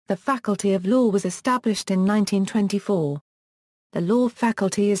the Faculty of Law was established in 1924. The law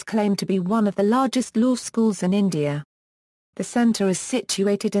faculty is claimed to be one of the largest law schools in India. The centre is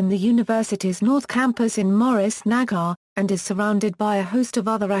situated in the university's North Campus in Maurice Nagar, and is surrounded by a host of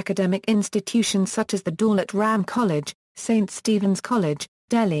other academic institutions such as the Daulat Ram College, St. Stephen's College,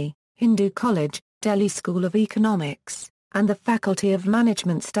 Delhi, Hindu College, Delhi School of Economics, and the Faculty of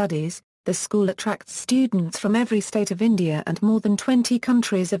Management Studies. The school attracts students from every state of India and more than 20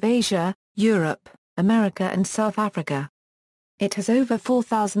 countries of Asia, Europe, America and South Africa. It has over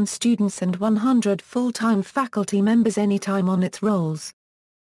 4,000 students and 100 full-time faculty members anytime on its rolls.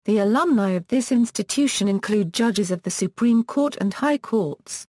 The alumni of this institution include judges of the Supreme Court and High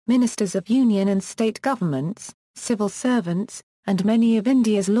Courts, ministers of union and state governments, civil servants, and many of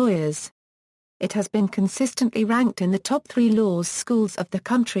India's lawyers. It has been consistently ranked in the top 3 law schools of the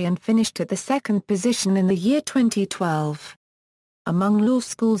country and finished at the 2nd position in the year 2012. Among law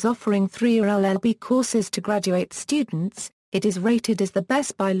schools offering 3-year LLB courses to graduate students, it is rated as the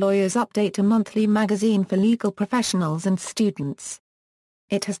best by Lawyers Update, a monthly magazine for legal professionals and students.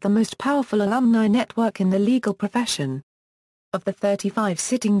 It has the most powerful alumni network in the legal profession. Of the 35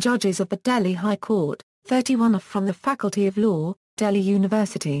 sitting judges of the Delhi High Court, 31 are from the Faculty of Law, Delhi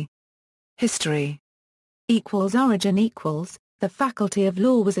University. History. Origin. The Faculty of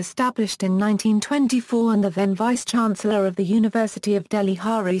Law was established in 1924 and the then Vice-Chancellor of the University of Delhi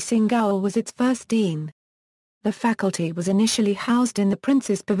Hari Singh Goel was its first dean. The faculty was initially housed in the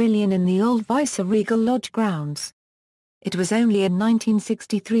Prince's Pavilion in the old Viceregal Lodge grounds. It was only in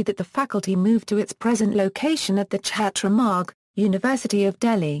 1963 that the faculty moved to its present location at the Chhatra Marg, University of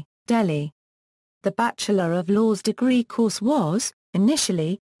Delhi, Delhi. The Bachelor of Laws degree course was,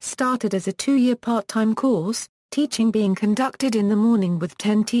 initially, started as a 2-year part-time course, teaching being conducted in the morning with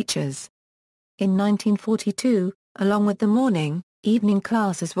 10 teachers. In 1942, along with the morning, evening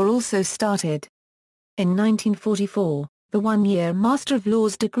classes were also started. In 1944, the 1-year Master of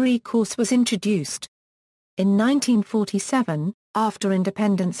Laws degree course was introduced. In 1947, after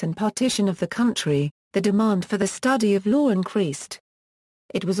independence and partition of the country, the demand for the study of law increased.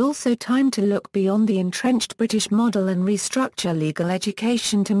 It was also time to look beyond the entrenched British model and restructure legal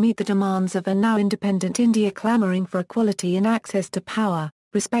education to meet the demands of a now independent India clamouring for equality in access to power,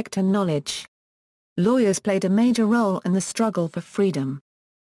 respect and knowledge. Lawyers played a major role in the struggle for freedom.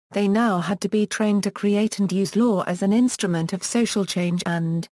 They now had to be trained to create and use law as an instrument of social change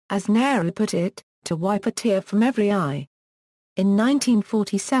and, as Nehru put it, to wipe a tear from every eye. In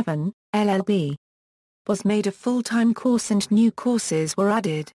 1947, LLB was made a full-time course and new courses were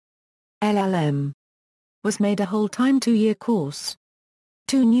added. LLM was made a whole-time 2-year course.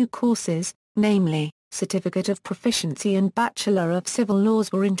 2 new courses, namely, Certificate of Proficiency and Bachelor of Civil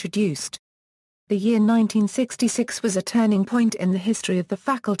Laws were introduced. The year 1966 was a turning point in the history of the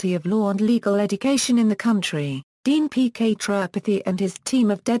Faculty of Law and Legal Education in the country. Dean P.K. Tripathi and his team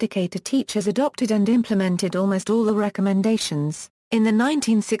of dedicated teachers adopted and implemented almost all the recommendations in the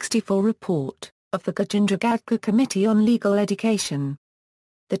 1964 report of the Gajendra Gadkar Committee on Legal Education.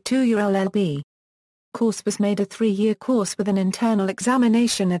 The 2-year LLB course was made a 3-year course with an internal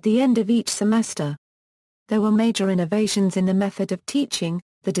examination at the end of each semester. There were major innovations in the method of teaching.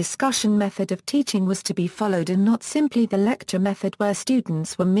 The discussion method of teaching was to be followed and not simply the lecture method where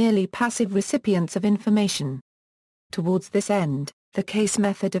students were merely passive recipients of information. Towards this end, the case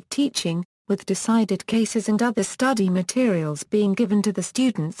method of teaching, with decided cases and other study materials being given to the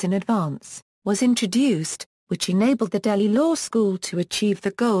students in advance, was introduced, which enabled the Delhi Law School to achieve the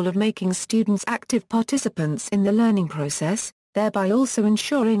goal of making students active participants in the learning process, thereby also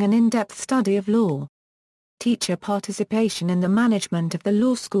ensuring an in-depth study of law. Teacher participation in the management of the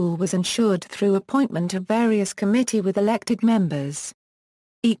law school was ensured through appointment of various committee with elected members.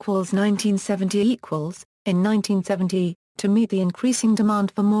 1970 In 1970, to meet the increasing demand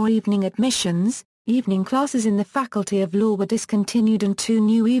for more evening admissions, evening classes in the Faculty of Law were discontinued and 2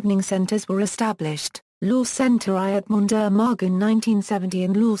 new evening centres were established, Law Centre I at Mundur Marg in 1970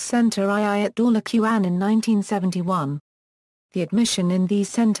 and Law Centre II at Daulat Ram in 1971. The admission in these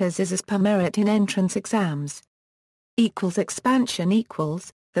centres is as per merit in entrance exams. Expansion.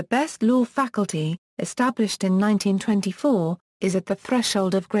 The best law faculty, established in 1924, is at the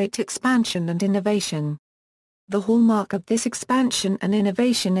threshold of great expansion and innovation. The hallmark of this expansion and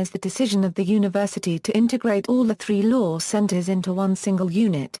innovation is the decision of the university to integrate all the 3 law centres into one single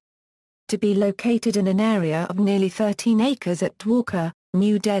unit. To be located in an area of nearly 13 acres at Dwarka,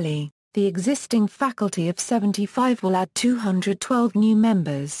 New Delhi, the existing faculty of 75 will add 212 new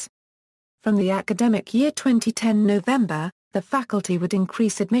members. From the academic year 2010 November, the faculty would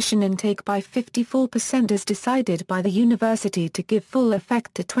increase admission intake by 54% as decided by the university to give full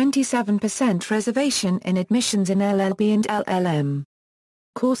effect to 27% reservation in admissions in LLB and LLM.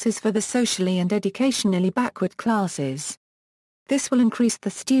 Courses for the socially and educationally backward classes. This will increase the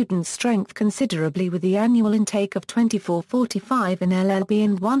student strength considerably with the annual intake of 2445 in LLB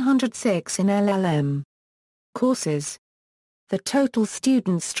and 106 in LLM. Courses. The total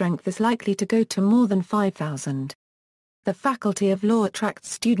student strength is likely to go to more than 5,000. The Faculty of Law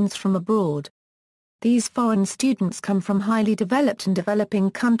attracts students from abroad. These foreign students come from highly developed and developing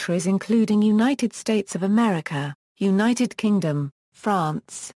countries including United States of America, United Kingdom,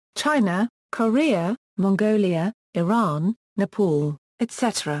 France, China, Korea, Mongolia, Iran, Nepal,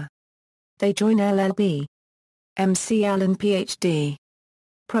 etc. They join LLB, MCL and PhD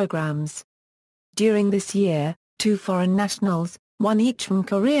programs. During this year, 2 foreign nationals, one each from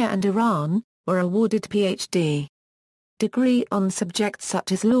Korea and Iran, were awarded PhD degree on subjects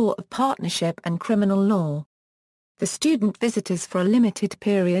such as law of partnership and criminal law. The student visitors for a limited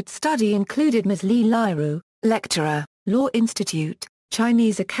period study included Ms. Li Liru, lecturer, Law Institute,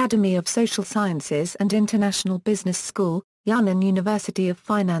 Chinese Academy of Social Sciences and International Business School, Yan'an University of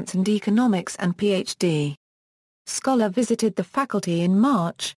Finance and Economics and PhD scholar visited the faculty in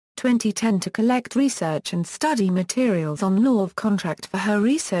March 2010 to collect research and study materials on law of contract for her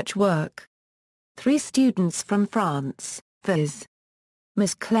research work. 3 students from France, viz.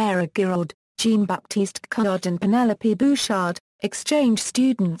 Ms. Clara Giraud, Jean-Baptiste Collard and Penelope Bouchard, exchange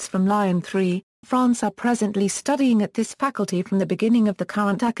students from Lyon 3, France are presently studying at this faculty from the beginning of the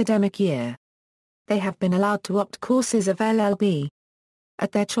current academic year. They have been allowed to opt courses of LLB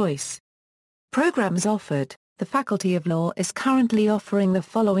at their choice. Programs offered. The Faculty of Law is currently offering the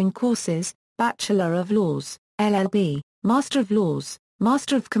following courses: Bachelor of Laws, LLB, Master of Laws,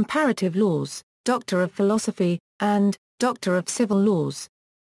 Master of Comparative Laws, Doctor of Philosophy, and Doctor of Civil Laws.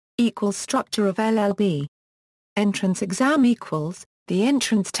 Equals structure of LLB. Entrance exam equals. The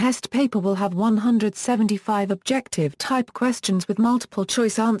entrance test paper will have 175 objective type questions with multiple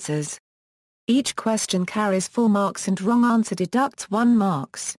choice answers. Each question carries 4 marks and wrong answer deducts 1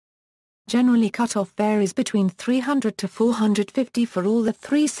 marks. Generally cutoff varies between 300 to 450 for all the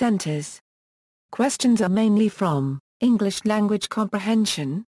 3 centers. Questions are mainly from English language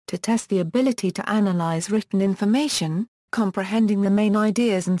comprehension, to test the ability to analyze written information, comprehending the main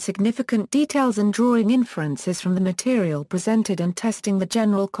ideas and significant details and drawing inferences from the material presented and testing the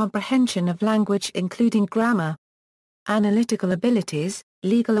general comprehension of language including grammar. Analytical abilities,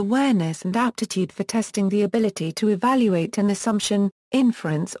 legal awareness and aptitude for testing the ability to evaluate an assumption,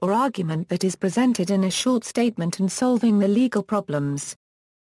 inference or argument that is presented in a short statement and solving the legal problems.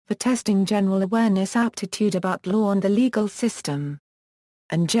 For testing general awareness aptitude about law and the legal system.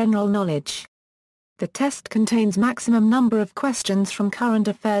 And general knowledge. The test contains maximum number of questions from current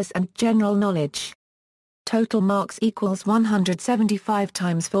affairs and general knowledge. Total marks equals 175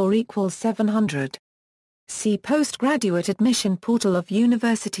 times 4 equals 700. See Postgraduate Admission Portal of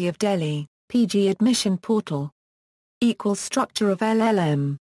University of Delhi, PG Admission Portal. Equals structure of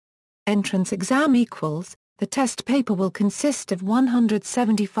LLM. Entrance exam equals. The test paper will consist of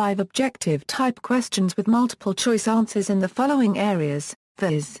 175 objective type questions with multiple choice answers in the following areas,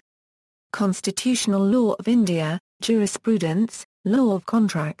 viz. Constitutional law of India, jurisprudence, law of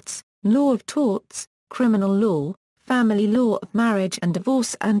contracts, law of torts, criminal law, family law of marriage and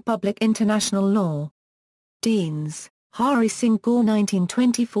divorce and public international law. Deans, Hari Singh Kaur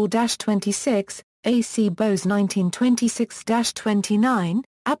 1924-26, A.C. Bose 1926-29,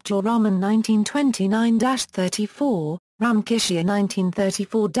 Abdul Rahman 1929-34, Ramkishya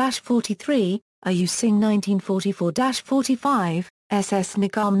 1934-43, Ayu Singh 1944-45, S.S.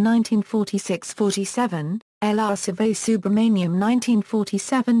 Nigam 1946-47, L.R. Save Subramaniam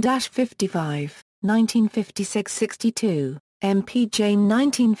 1947-55, 1956-62, M.P. Jain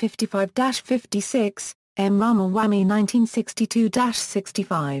 1955-56, M. Ramaswamy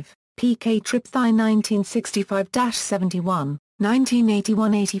 1962-65, P.K. Tripthai 1965-71,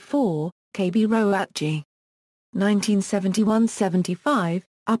 1981-84, K.B. Roatji 1971-75,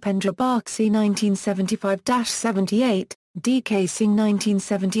 Upendra Baxi 1975-78, D.K. Singh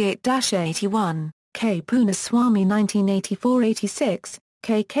 1978-81, K. Poonaswamy 1984-86,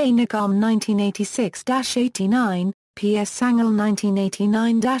 K.K. Nigam 1986-89, P.S. Sangal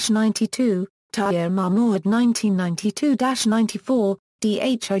 1989-92, Tahir Mahmood 1992-94,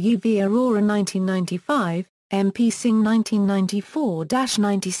 D.H.R.U.V. Arora 1995, M.P. Singh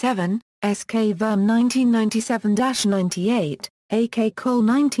 1994-97, S.K. Verma 1997-98, A.K. Cole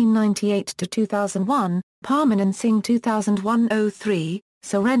 1998-2001, Parmanan Singh 2001-03,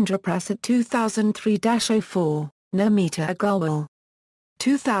 Surendra Prasad 2003-04. Namita Agarwal.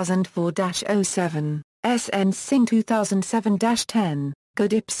 2004-07, SN Singh 2007-10,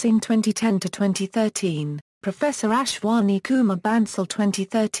 Gurdeep Singh 2010-2013, Professor Ashwani Kumar Bansal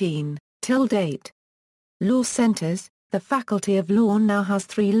 2013, till date. Law Centres. The Faculty of Law now has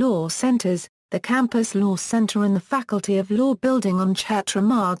 3 law centres, the Campus Law Centre in the Faculty of Law building on Chhatra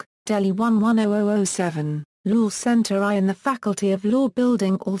Marg, Delhi 110007, Law Centre I in the Faculty of Law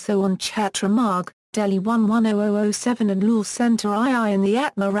building also on Chhatra Marg, Delhi 110007 and Law Centre II in the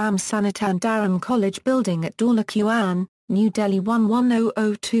Daulat Ram College building at Daulat Ram, New Delhi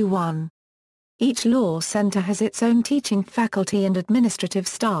 110021. Each law centre has its own teaching faculty and administrative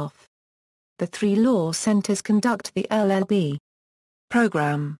staff. The 3 law centres conduct the LLB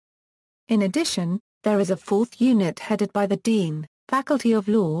program. In addition, there is a 4th unit headed by the Dean, Faculty of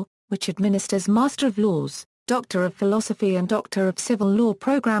Law, which administers Master of Laws, Doctor of Philosophy and Doctor of Civil Law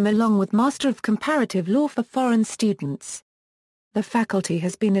program along with Master of Comparative Law for foreign students. The faculty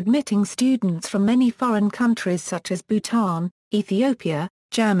has been admitting students from many foreign countries such as Bhutan, Ethiopia,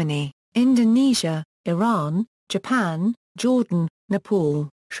 Germany, Indonesia, Iran, Japan, Jordan, Nepal,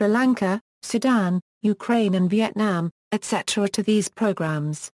 Sri Lanka, Sudan, Ukraine and Vietnam, etc. to these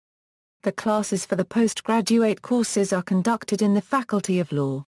programs. The classes for the postgraduate courses are conducted in the Faculty of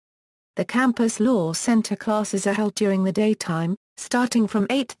Law. The Campus Law Centre classes are held during the daytime, starting from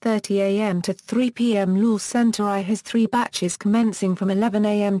 8:30 a.m. to 3 p.m. Law Centre I has 3 batches commencing from 11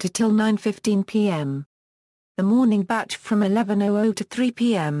 a.m. to till 9:15 p.m. The morning batch from 11:00 to 3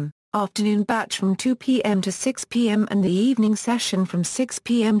 p.m., afternoon batch from 2 p.m. to 6 p.m. and the evening session from 6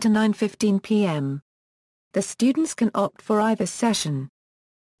 p.m. to 9:15 p.m. The students can opt for either session.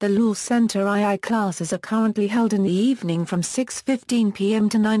 The Law Centre II classes are currently held in the evening from 6:15 p.m.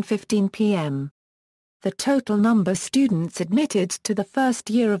 to 9:15 p.m. The total number students admitted to the first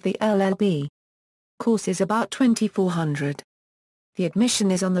year of the LLB course is about 2,400. The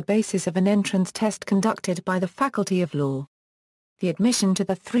admission is on the basis of an entrance test conducted by the Faculty of Law. The admission to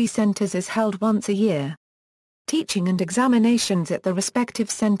the 3 centres is held once a year. Teaching and examinations at the respective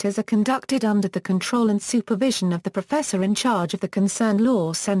centres are conducted under the control and supervision of the professor in charge of the concerned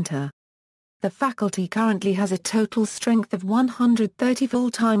law centre. The faculty currently has a total strength of 130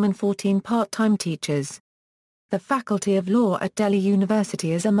 full-time and 14 part-time teachers. The Faculty of Law at Delhi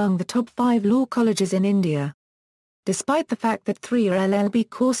University is among the top 5 law colleges in India. Despite the fact that 3-year LLB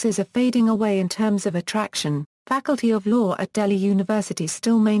courses are fading away in terms of attraction, Faculty of Law at Delhi University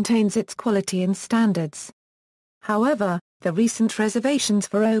still maintains its quality and standards. However, the recent reservations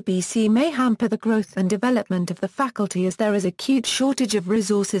for OBC may hamper the growth and development of the faculty as there is acute shortage of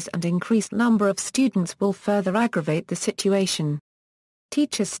resources and increased number of students will further aggravate the situation.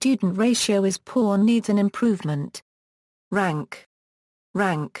 Teacher-student ratio is poor and needs an improvement. Rank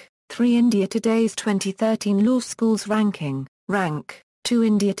 3 India Today's 2013 Law Schools Ranking, Rank 2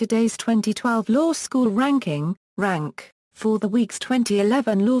 India Today's 2012 Law School Ranking, Rank 4 The Week's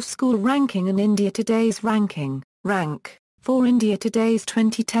 2011 Law School Ranking and India Today's Ranking, Rank 4 India Today's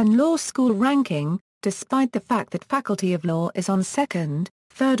 2010 Law School Ranking. Despite the fact that Faculty of Law is on 2nd,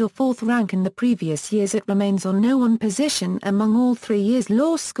 3rd or 4th rank in the previous years, it remains on no one position among all 3 years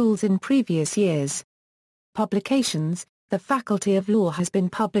law schools in previous years. Publications. The Faculty of Law has been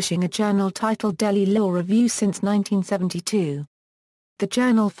publishing a journal titled Delhi Law Review since 1972. The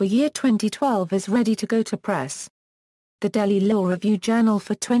journal for year 2012 is ready to go to press. The Delhi Law Review Journal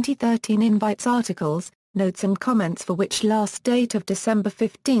for 2013 invites articles, notes and comments for which last date of December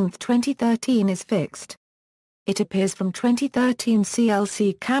 15, 2013 is fixed. It appears from 2013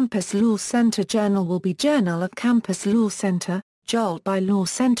 CLC Campus Law Centre Journal will be Journal of Campus Law Centre, Jolt by Law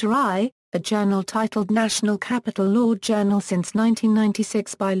Centre I, a journal titled National Capital Law Journal since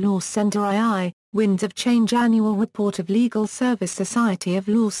 1996 by Law Centre II, Winds of Change Annual Report of Legal Service Society of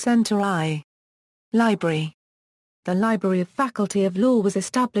Law Centre I. Library. The Library of Faculty of Law was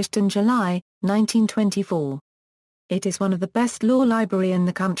established in July, 1924. It is one of the best law library in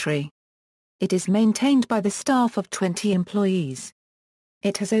the country. It is maintained by the staff of 20 employees.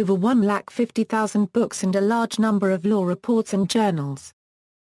 It has over 150,000 books and a large number of law reports and journals.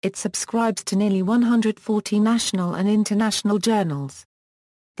 It subscribes to nearly 140 national and international journals.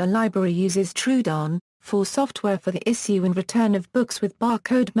 The library uses Trudon, for software for the issue and return of books with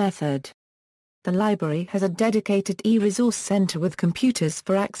barcode method. The library has a dedicated e-resource center with computers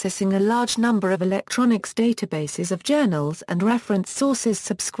for accessing a large number of electronics databases of journals and reference sources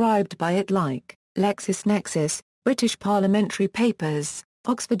subscribed by it like LexisNexis, British Parliamentary Papers,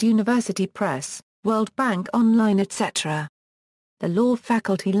 Oxford University Press, World Bank Online etc. The Law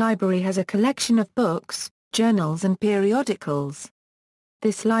Faculty Library has a collection of books, journals and periodicals.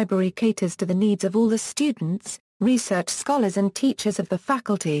 This library caters to the needs of all the students, research scholars and teachers of the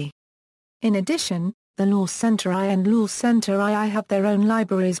faculty. In addition, the Law Centre I and Law Centre II have their own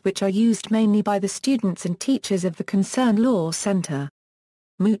libraries which are used mainly by the students and teachers of the concerned law centre.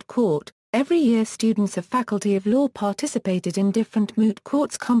 Moot court. Every year students of Faculty of Law participated in different moot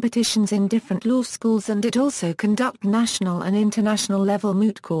courts competitions in different law schools, and it also conduct national and international level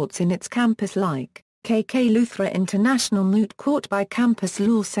moot courts in its campus like KK Luthra International Moot Court by Campus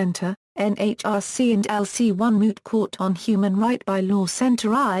Law Centre, NHRC and LC1 Moot Court on Human Right by Law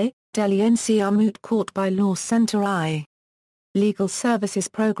Centre I, Delhi NCR Moot Court by Law Centre I. Legal Services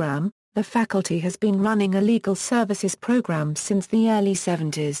Programme. The faculty has been running a legal services program since the early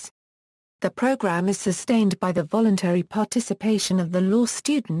 70s. The program is sustained by the voluntary participation of the law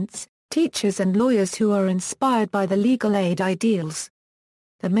students, teachers and lawyers who are inspired by the legal aid ideals.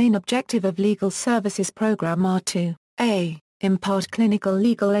 The main objective of legal services program are to a. Impart clinical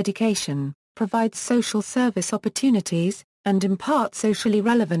legal education, provide social service opportunities, and impart socially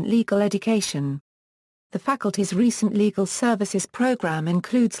relevant legal education. The faculty's recent legal services program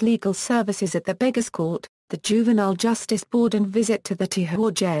includes legal services at the Beggars Court, the Juvenile Justice Board and visit to the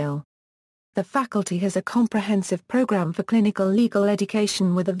Tihar Jail. The faculty has a comprehensive program for clinical legal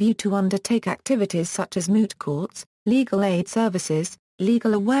education with a view to undertake activities such as moot courts, legal aid services,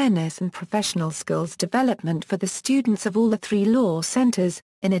 legal awareness and professional skills development for the students of all the three law centers,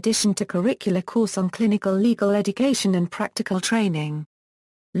 in addition to curricular course on clinical legal education and practical training.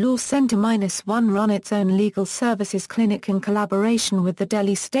 Law Centre -1 run its own legal services clinic in collaboration with the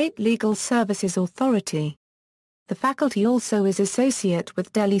Delhi State Legal Services Authority. The faculty also is associate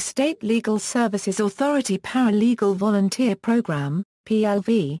with Delhi State Legal Services Authority Paralegal Volunteer Program,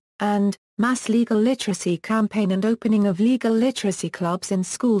 PLV, and Mass Legal Literacy Campaign and opening of legal literacy clubs in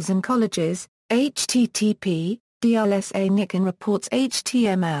schools and colleges, http, DLSA Nikin Reports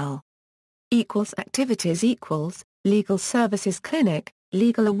HTML. Activities Legal Services Clinic,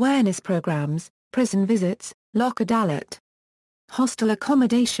 Legal Awareness Programs, Prison Visits, Lock Adalat. Hostel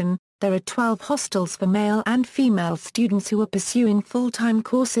accommodation. There are 12 hostels for male and female students who are pursuing full-time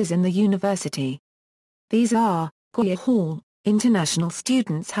courses in the university. These are, Goya Hall, International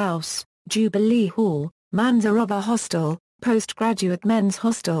Students' House, Jubilee Hall, Manzarova Hostel, Postgraduate Men's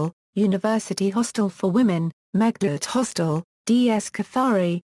Hostel, University Hostel for Women, Meghdut Hostel, DS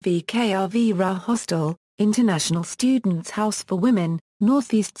Kathari, VKR Veera Hostel, International Students' House for Women,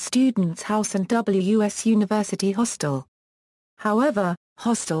 Northeast Students' House and WS University Hostel. However,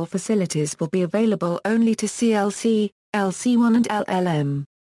 hostel facilities will be available only to CLC, LC1 and LLM.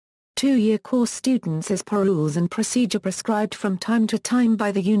 Two-year course students as per rules and procedure prescribed from time to time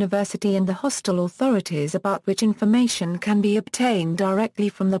by the university and the hostel authorities, about which information can be obtained directly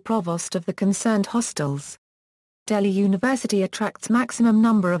from the provost of the concerned hostels. Delhi University attracts maximum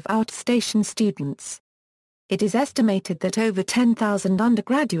number of outstation students. It is estimated that over 10,000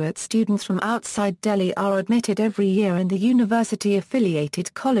 undergraduate students from outside Delhi are admitted every year in the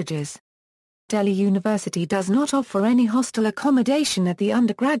university-affiliated colleges. Delhi University does not offer any hostel accommodation at the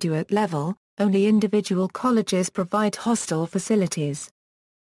undergraduate level, only individual colleges provide hostel facilities.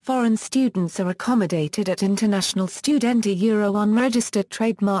 Foreign students are accommodated at International Studenti Euro unregistered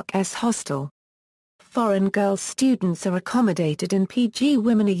trademark S Hostel. Foreign girl students are accommodated in PG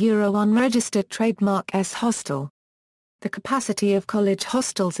Women a Euro unregistered trademark S Hostel. The capacity of college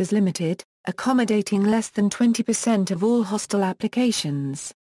hostels is limited, accommodating less than 20% of all hostel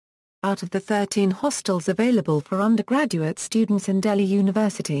applications. Out of the 13 hostels available for undergraduate students in Delhi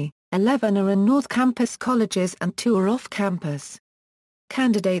University, 11 are in North Campus colleges and 2 are off-campus.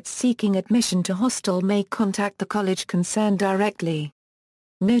 Candidates seeking admission to hostel may contact the college concerned directly.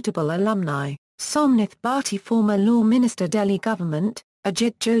 Notable alumni: Somnath Bhatti, former Law Minister Delhi Government,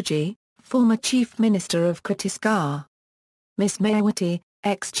 Ajit Jogi, former Chief Minister of Chhattisgarh. Ms. Mayawati,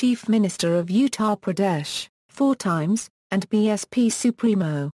 ex-Chief Minister of Uttar Pradesh, 4 times, and BSP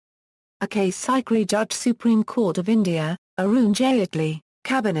Supremo. A.K. Sikri, Judge Supreme Court of India, Arun Jaitley,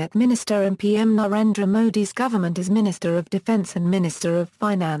 Cabinet Minister in PM Narendra Modi's government as Minister of Defence and Minister of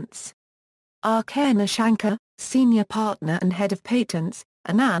Finance. R.K. Nishankar, Senior Partner and Head of Patents,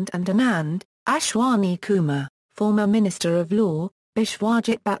 Anand and Anand, Ashwani Kumar, former Minister of Law,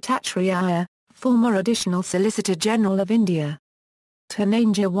 Bishwajit Bhattacharya, former Additional Solicitor General of India.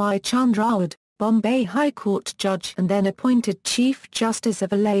 Dhananjay Y. Chandraud, Bombay High Court Judge and then appointed Chief Justice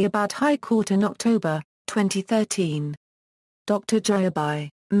of Allahabad High Court in October 2013. Dr. Jayabai,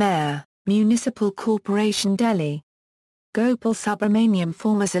 Mayor, Municipal Corporation Delhi. Gopal Subramaniam,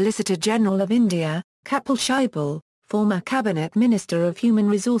 former Solicitor General of India, Kapil Sibal, former Cabinet Minister of Human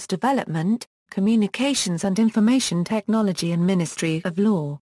Resource Development, Communications and Information Technology and Ministry of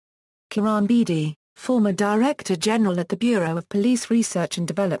Law. Kiran Bedi, former Director General at the Bureau of Police Research and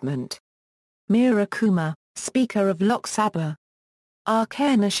Development. Meera Kumar, Speaker of Lok Sabha. R.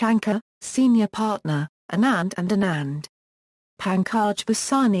 Shankar, Senior Partner, Anand and Anand. Pankaj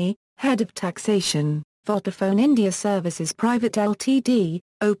Vasani, Head of Taxation, Vodafone India Services Private Ltd,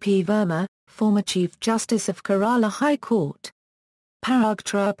 O.P. Verma, former Chief Justice of Kerala High Court. Parag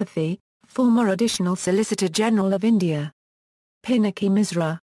Tripathi, former Additional Solicitor General of India. Pinaki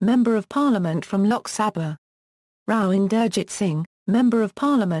Misra, Member of Parliament from Lok Sabha. Rao Inderjit Singh, Member of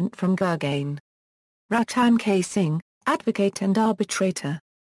Parliament from Gurgaon. Ratan K. Singh, Advocate and Arbitrator.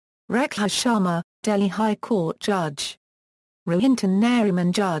 Rekha Sharma, Delhi High Court Judge. Rohinton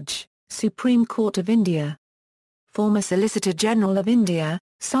Nariman Judge, Supreme Court of India. Former Solicitor General of India,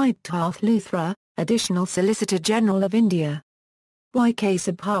 Siddharth Luthra, Additional Solicitor General of India. Y.K.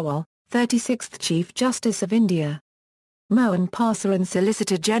 Sabharwal, 36th Chief Justice of India. Mohan Pasaran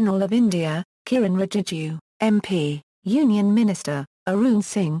Solicitor General of India, Kiran Rijiju, MP, Union Minister, Arun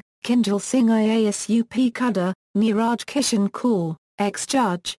Singh, Kinjal Singh IASUP Kudda, Neeraj Kishan Kaur,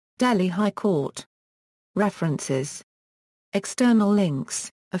 ex-judge, Delhi High Court. References. External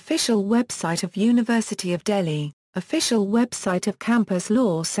links, official website of University of Delhi, official website of Campus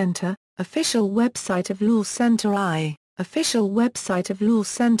Law Centre, official website of Law Centre I, official website of Law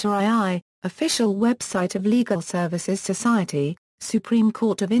Centre II, official website of Legal Services Society, Supreme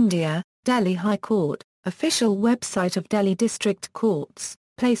Court of India, Delhi High Court, official website of Delhi District Courts,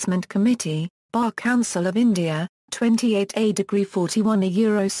 Placement Committee, Bar Council of India, 28 A°41 a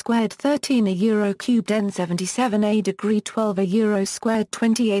euro squared 13 a euro cubed N 77 A°12 a euro squared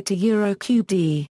 28 a euro cubed E.